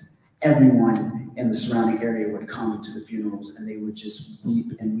 and everyone in the surrounding area would come to the funerals, and they would just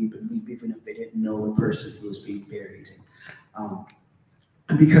weep and weep and weep, even if they didn't know the person who was being buried.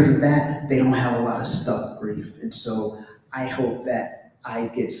 And because of that, they don't have a lot of stuck grief, and so I hope that I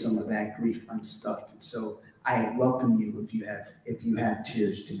get some of that grief unstuck. And so I welcome you. If you have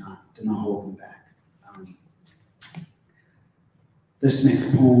tears, do not hold them back. This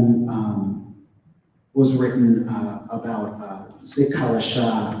next poem was written about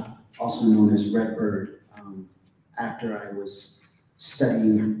B.L.A.C.K, also known as Redbird, after I was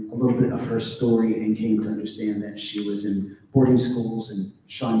studying a little bit of her story and came to understand that she was in boarding schools in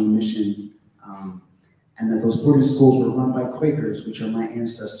Shawnee Mission, and that those boarding schools were run by Quakers, which are my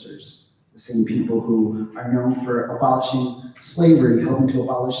ancestors, the same people who are known for abolishing slavery, helping to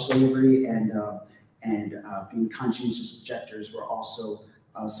abolish slavery, and being conscientious objectors, were also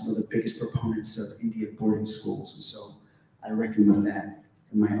some of the biggest proponents of Indian boarding schools. And so I reckon with that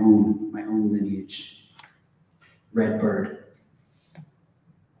in my own lineage. Redbird.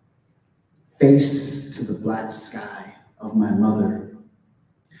 Face to the black sky of my mother,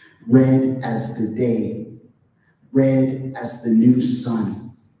 red as the day, red as the new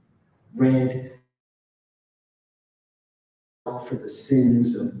sun, red for the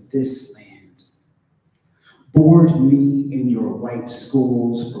sins of this land. Board me in your white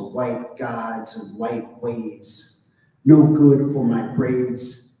schools for white gods and white ways. No good for my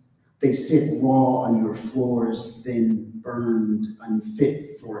braids. They sit raw on your floors, then burned,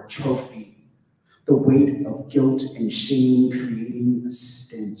 unfit for a trophy. The weight of guilt and shame creating a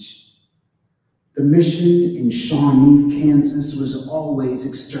stench. The mission in Shawnee, Kansas was always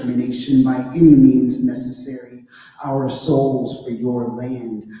extermination by any means necessary. Our souls for your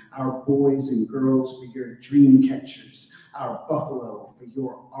land, our boys and girls for your dream catchers, our buffalo for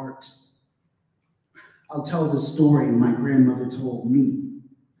your art. I'll tell the story my grandmother told me.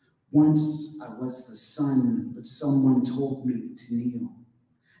 Once I was the sun, but someone told me to kneel.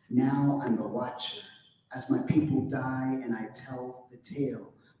 Now I'm the watcher, as my people die and I tell the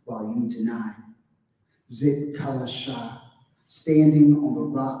tale while you deny. B.L.A.C, standing on the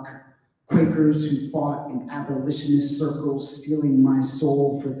rock, Quakers who fought in abolitionist circles, stealing my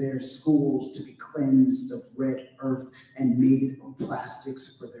soul for their schools to be cleansed of red earth and made of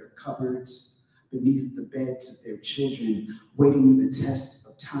plastics for their cupboards, beneath the beds of their children, waiting the test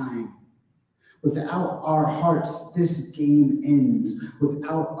of time. Without our hearts, this game ends.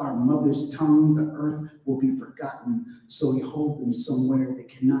 Without our mother's tongue, the earth will be forgotten. So we hold them somewhere they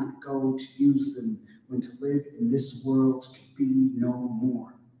cannot go to use them, when to live in this world could be no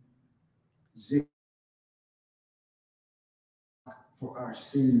more. Zig for our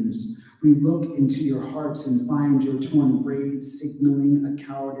sins. We look into your hearts and find your torn braids, signaling a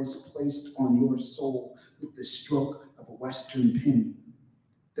cowardice placed on your soul with the stroke of a Western pen.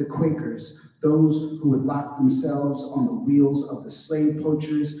 The Quakers, those who would lock themselves on the wheels of the slave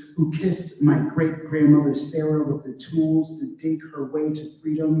poachers, who kissed my great-grandmother Sarah with the tools to dig her way to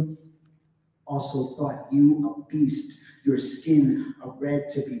freedom, also thought you a beast, your skin a red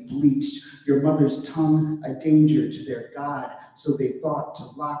to be bleached, your mother's tongue a danger to their God. So they thought to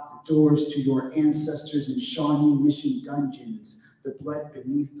lock the doors to your ancestors in Shawnee Mission dungeons, the blood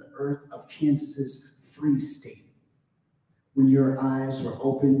beneath the earth of Kansas's free state. When your eyes were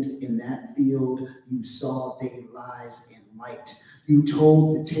opened in that field, you saw they lies in light. You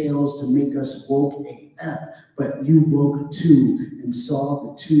told the tales to make us woke AF, but you woke too and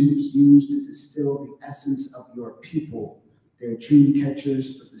saw the tubes used to distill the essence of your people, their dream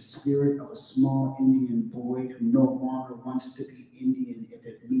catchers for the spirit of a small Indian boy who no longer wants to be Indian if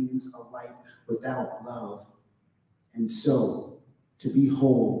it means a life without love. And so, to be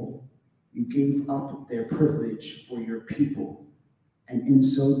whole, you gave up their privilege for your people, and in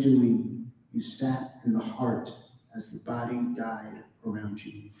so doing, you sat in the heart as the body died around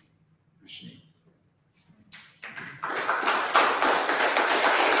you. Ashe.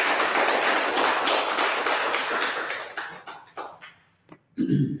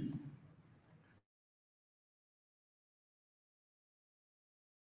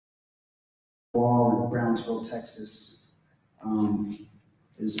 Wall in Brownsville, Texas.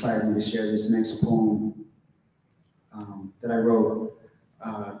 It inspired me to share this next poem that I wrote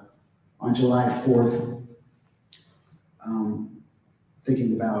on July 4th,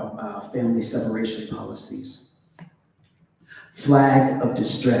 thinking about family separation policies. Flag of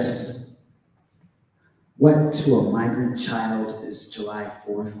distress. What to a migrant child is July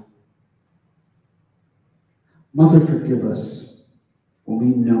 4th? Mother, forgive us when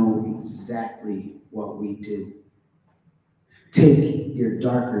we know exactly what we do. Take your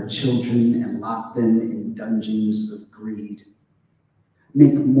darker children and lock them in dungeons of greed.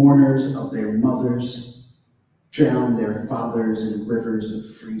 Make mourners of their mothers, drown their fathers in rivers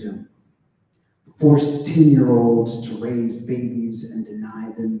of freedom. Force 10-year-olds to raise babies and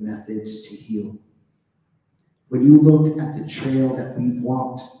deny them methods to heal. When you look at the trail that we've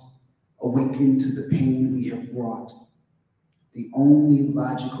walked, awaken to the pain we have wrought. The only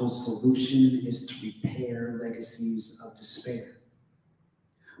logical solution is to repair legacies of despair.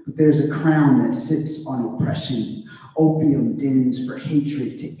 But there's a crown that sits on oppression, opium dens for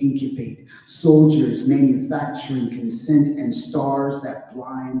hatred to incubate, soldiers manufacturing consent, and stars that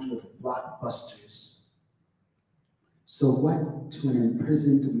blind with blockbusters. So what to an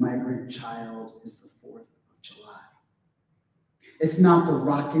imprisoned migrant child is the 4th of July? It's not the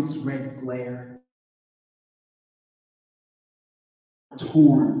rocket's red glare,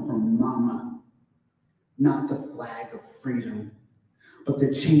 torn from mama, not the flag of freedom, but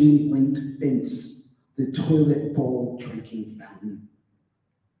the chain-linked fence, the toilet bowl drinking fountain.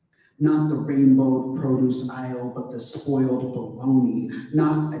 Not the rainbowed produce aisle, but the spoiled bologna.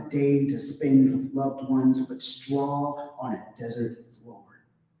 Not a day to spend with loved ones, but straw on a desert floor.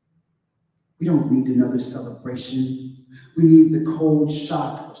 We don't need another celebration. We need the cold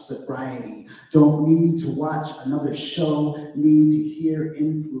shock of sobriety. Don't need to watch another show. Need to hear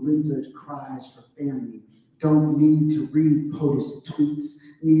influenza cries for family. Don't need to read POTUS tweets.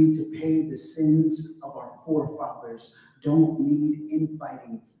 Need to pay the sins of our forefathers. Don't need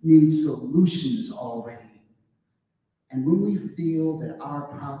infighting. Need solutions already. And when we feel that our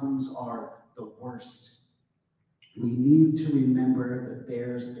problems are the worst, we need to remember that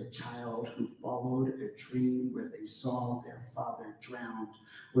there's a child who followed a dream where they saw their father drowned,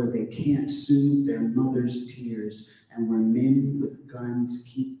 where they can't soothe their mother's tears, and where men with guns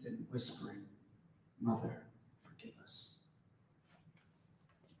keep them whispering, "Mother, forgive us."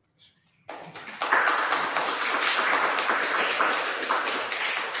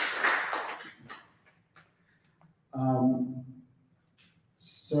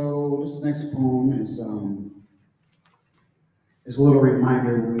 So this next poem is a little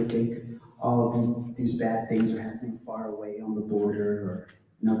reminder when we think all of these bad things are happening far away on the border or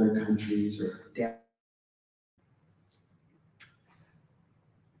in other countries or down.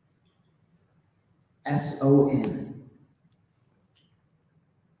 SON.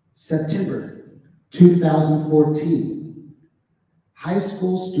 September 2014. High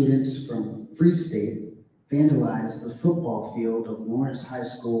school students from Free State vandalized the football field of Lawrence High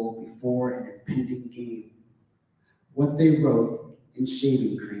School before an impending game. What they wrote in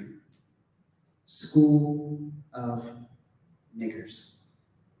shaving cream: School of Niggers.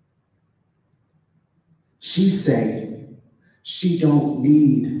 She say she don't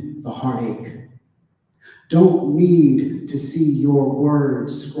need the heartache, don't need to see your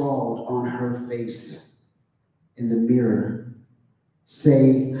words scrawled on her face in the mirror.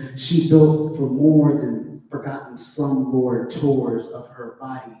 Say she built for more than forgotten slumlord tours of her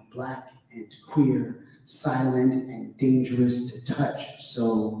body, black and queer, silent and dangerous to touch,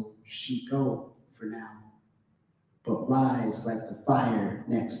 so she go for now, but rise like the fire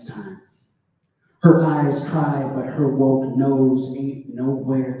next time. Her eyes cry, but her woke nose ain't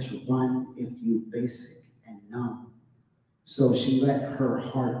nowhere to run if you basic and numb. So she let her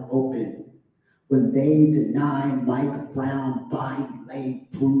heart open when they deny Mike Brown body lay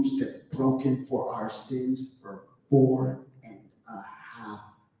bruised and broken for our sins for 4.5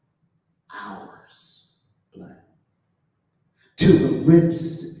 hours. Blood. Till the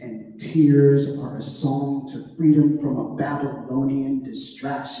rips and tears are a song to freedom from a Babylonian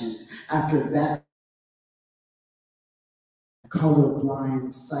distraction. After that,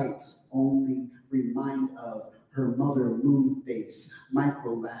 colorblind sights only remind of her mother moon face,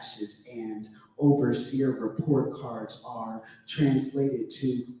 micro lashes, and overseer report cards are translated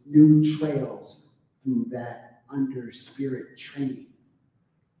to new trails through that under spirit training.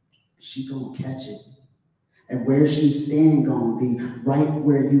 She gonna catch it. And where she stand gonna be right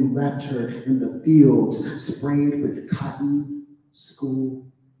where you left her in the fields, sprayed with cotton, School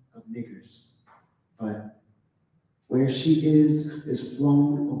of Niggers. But where she is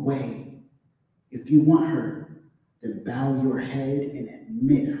flown away. If you want her, then bow your head and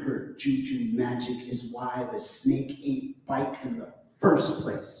admit her juju magic is why the snake ain't bite in the first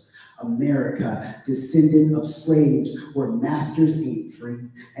place. America, descendant of slaves, where masters ain't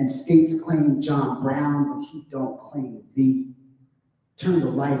free, and states claim John Brown, but he don't claim thee. Turn the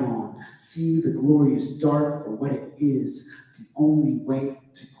light on, see the glorious dark for what it is. The only way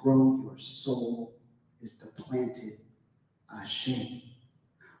to grow your soul is to plant it. Ashe.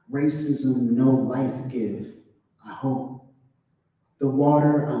 Racism no life give, I hope. The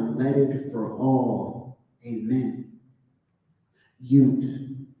water unleaded for all, amen. Youth,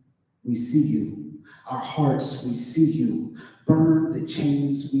 we see you. Our hearts, we see you. Burn the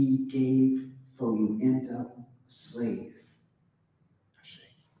chains we gave, for you end up a slave.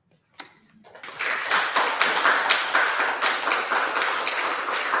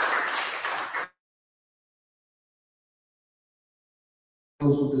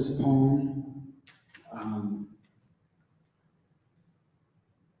 close with this poem.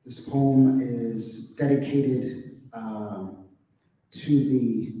 This poem is dedicated to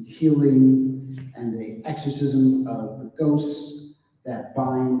the healing and the exorcism of the ghosts that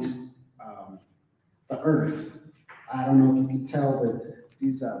bind the earth. I don't know if you can tell, but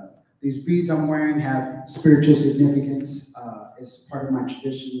these beads I'm wearing have spiritual significance. It's part of my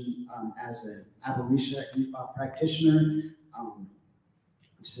tradition as an Aboriginal Ifa practitioner,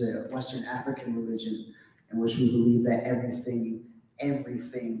 which is a Western African religion in which we believe that everything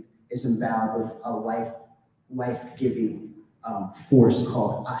is endowed with a life-giving force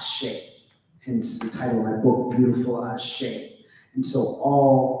called Ashe. Hence the title of my book, Beautiful Ashe. And so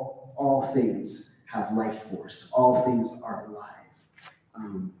all things have life force. All things are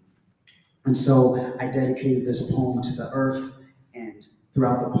alive. And so I dedicated this poem to the earth, and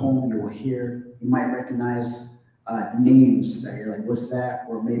throughout the poem you might recognize names that you're like, what's that?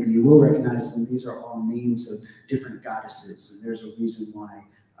 Or maybe you will recognize them. These are all names of different goddesses, and there's a reason why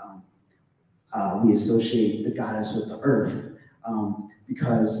we associate the goddess with the earth,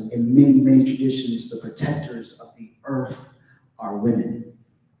 because in many traditions, the protectors of the earth are women.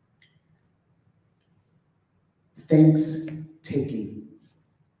 Thanks-taking.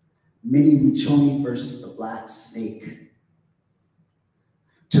 Mini Wichoni versus the black snake.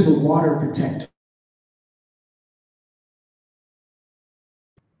 To the water protector.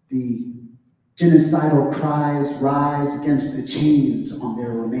 The genocidal cries rise against the chains on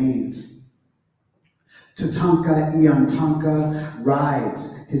their remains. Tatanka Iantanka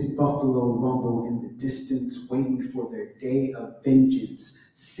rides his buffalo rumble in the distance, waiting for their day of vengeance.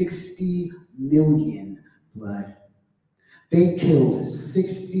 60 million blood. They killed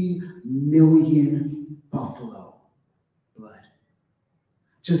 60 million buffalo blood.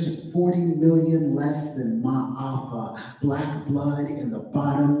 Just 40 million less than Ma'afa, black blood in the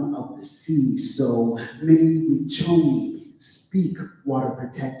bottom of the sea. So many Wichoni speak, water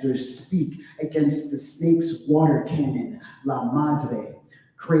protectors, speak against the snake's water cannon. La Madre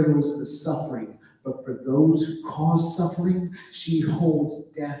cradles the suffering, but for those who cause suffering, she holds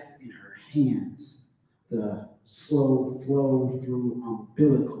death in her hands. The slow flow through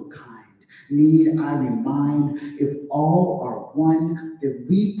umbilical kind. Need I remind, if all are one, then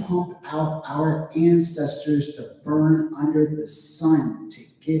we pump out our ancestors to burn under the sun to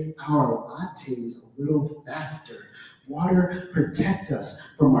get our lattes a little faster. Water, protect us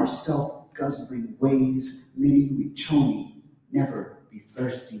from our self-guzzling ways. Many Wichoni, never be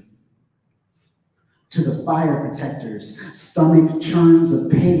thirsty. To the fire protectors, stomach churns of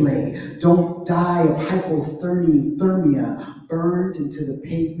Pele, don't die of hypothermia, burned into the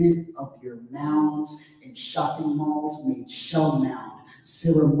pavement of your mounds in shopping malls made shell mound,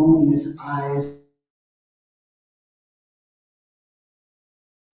 ceremonious eyes,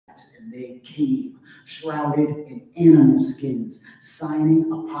 and they came, shrouded in animal skins, signing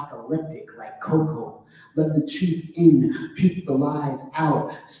apocalyptic like Coco. Let the truth in, puke the lies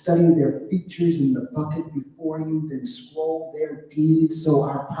out, study their features in the bucket before you, then scroll their deeds so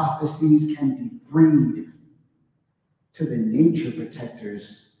our prophecies can be freed. To the nature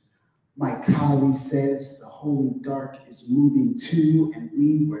protectors, my colleague says the holy dark is moving too, and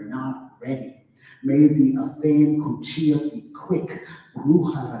we were not ready. May the Athame Kuchia be quick,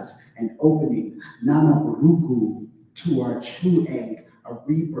 Ruhas and opening, Nana Baruku, to our true egg, a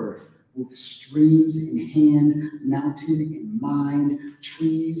rebirth, with streams in hand, mountain in mind,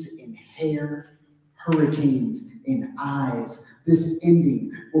 trees in hair, hurricanes in eyes. This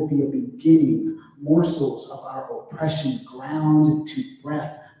ending will be a beginning, morsels of our oppression ground to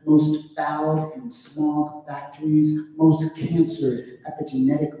breath, most fouled in smog factories, most cancered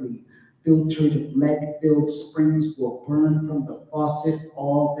epigenetically. Filtered lead-filled springs will burn from the faucet.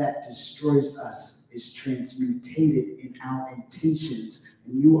 All that destroys us is transmutated in our intentions.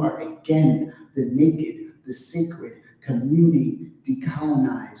 And you are again the naked, the sacred, communing,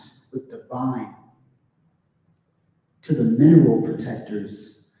 decolonized with divine. To the mineral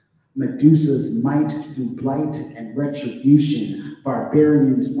protectors, Medusa's might through blight and retribution,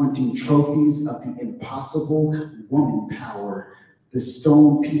 barbarians wanting trophies of the impossible, woman power. The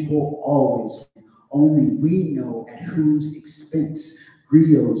stone people always, only we know at whose expense.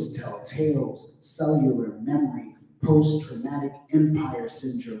 Griots tell tales, cellular memory, post-traumatic empire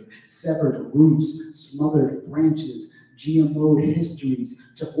syndrome, severed roots, smothered branches, GMO'd histories,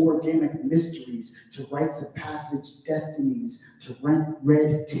 to organic mysteries, to rites of passage destinies, to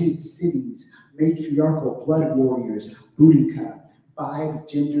red tent cities, matriarchal blood warriors, Boudica, 5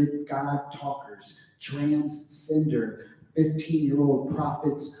 gendered god talkers, transcender, 15-year-old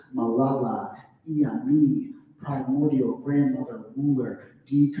prophets, Malala, Iami, primordial grandmother ruler,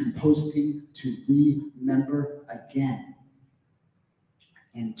 decomposing to remember again.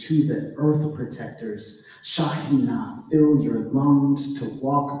 And to the earth protectors, Shahina, fill your lungs to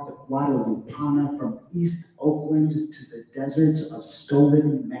walk the Guadalupana from East Oakland to the deserts of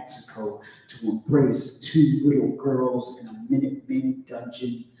stolen Mexico, to embrace 2 little girls in a Minutemen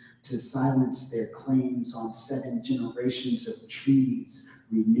dungeon, to silence their claims on 7 generations of trees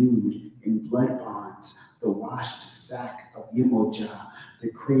renewed in blood bonds, the washed sack of Yimoja, the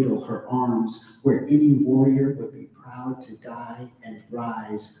cradle her arms, where any warrior would be proud to die and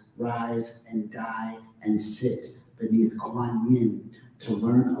rise, rise and die and sit beneath Kuan Yin to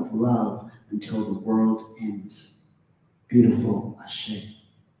learn of love until the world ends. Beautiful Ashe.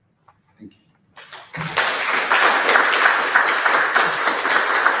 Thank you.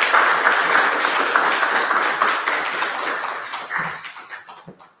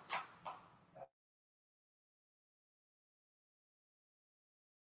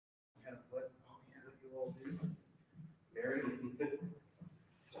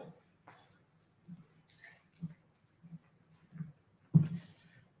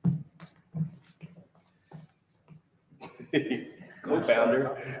 Co-founder.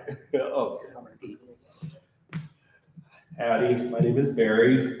 Oh. Howdy, my name is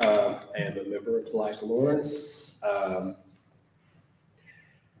Barry. I am a member of Black Lawrence. I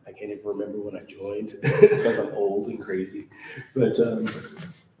can't even remember when I joined because I'm old and crazy. But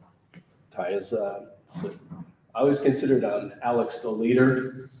Tai is, I always considered Alex the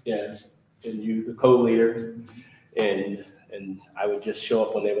leader, yeah, and you the co-leader, and I would just show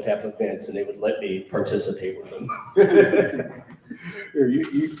up when they would have events, and they would let me participate with them.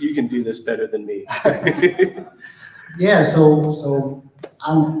 You can do this better than me. Yeah, so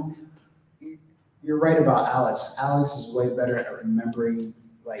you're right about Alex. Alex is way better at remembering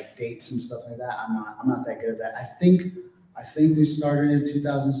like dates and stuff like that. I'm not that good at that. I think we started in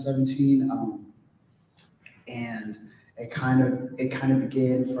 2017, and it kind of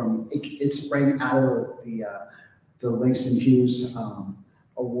began from it sprang out of the Langston Hughes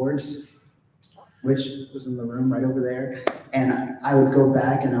awards, which was in the room right over there. And I would go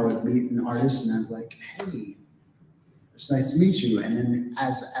back and I would meet an artist and I'd be like, hey, it's nice to meet you. And then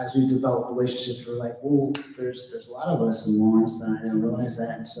as we developed relationships, we're like, well, there's a lot of us in Lawrence, and I didn't realize that.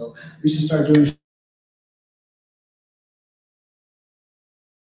 And so we should start doing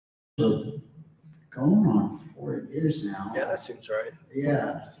going on 4 years now. Yeah, that seems right.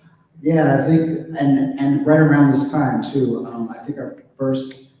 Yeah. Yeah, I think, and right around this time too, I think our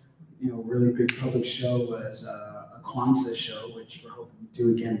first, really big public show was a Kwanzaa show, which we're hoping to do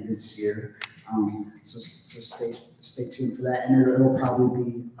again this year. So stay tuned for that, and it'll probably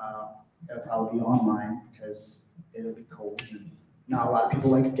be online because it'll be cold and not a lot of people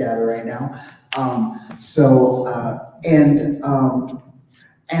like to gather right now.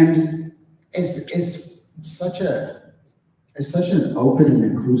 And it's such an open and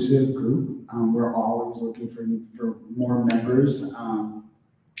inclusive group. We're always looking for more members,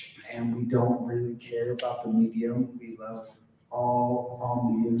 and we don't really care about the medium. We love all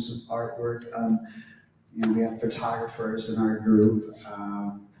mediums of artwork. We have photographers in our group.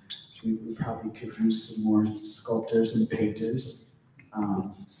 We probably could use some more sculptors and painters.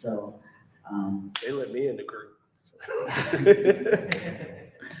 They let me in the group.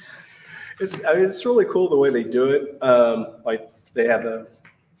 It's really cool the way they do it. Like they have a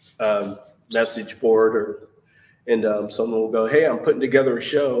message board, and someone will go, "Hey, I'm putting together a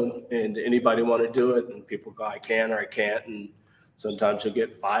show, and anybody want to do it?" And people go, "I can or I can't." And sometimes you'll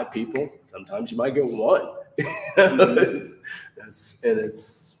get 5 people. Sometimes you might get 1. And it's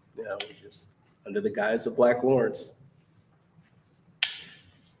just under the guise of Black Lawrence.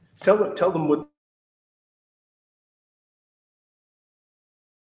 Tell them what.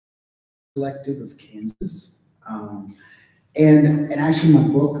 Collective of Kansas, and actually my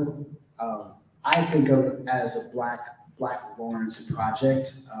book I think of as a Black Lawrence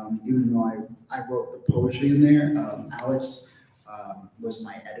project, even though I wrote the poetry in there. Alex was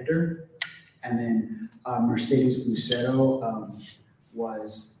my editor, and then Mercedes Lucero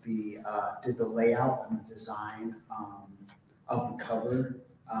did the layout and the design of the cover,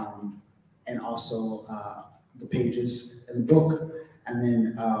 and also the pages in the book, and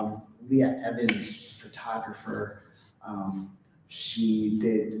then Leah Evans, photographer, she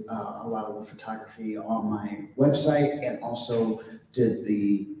did a lot of the photography on my website, and also did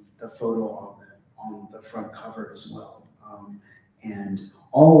the photo on the front cover as well. And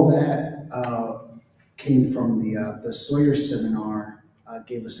all of that came from the Sawyer seminar,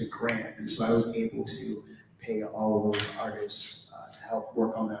 gave us a grant, and so I was able to pay all of those artists to help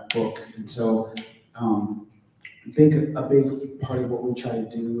work on that book. And so a big part of what we try to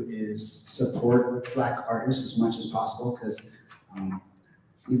do is support Black artists as much as possible, because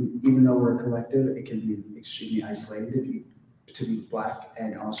even though we're a collective, it can be extremely isolated to be Black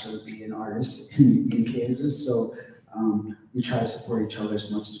and also be an artist in Kansas. So we try to support each other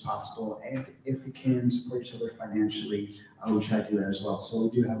as much as possible, and if we can support each other financially, we try to do that as well. So we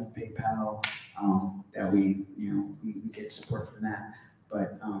do have PayPal that we get support from that,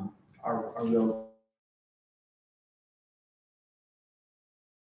 but our real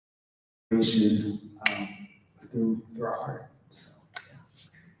through our art. So, yeah.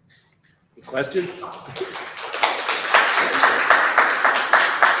 Any questions?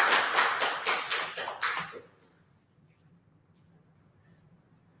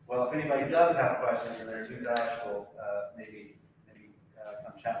 Well, if anybody does have questions and they're too bashful, maybe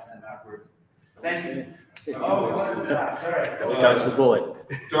come chat with them afterwards. Thank you. Oh, sorry. Don't dodge the bullet.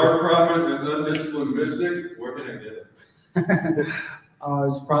 Dark Prophet and Undisciplined Mystic, where can I get it?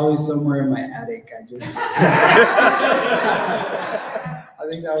 It's probably somewhere in my attic. I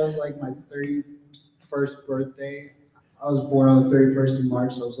think that was like my 31st birthday. I was born on the 31st of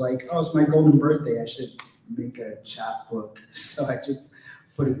March, so I was like, oh, it's my golden birthday. I should make a chapbook. So I just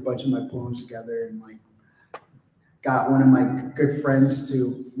put a bunch of my poems together and like got one of my good friends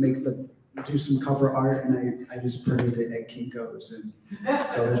to do some cover art, and I just printed it at Kinko's, and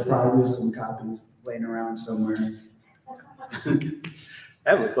so there's probably some copies laying around somewhere. I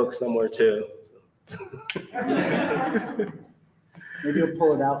have a book somewhere too. So. Maybe you'll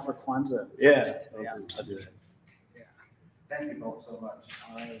pull it out for Kwanzaa. Yeah. I'll do that. Yeah. Thank you both so much.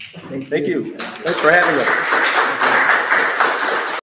 Thank you. Thanks for having us.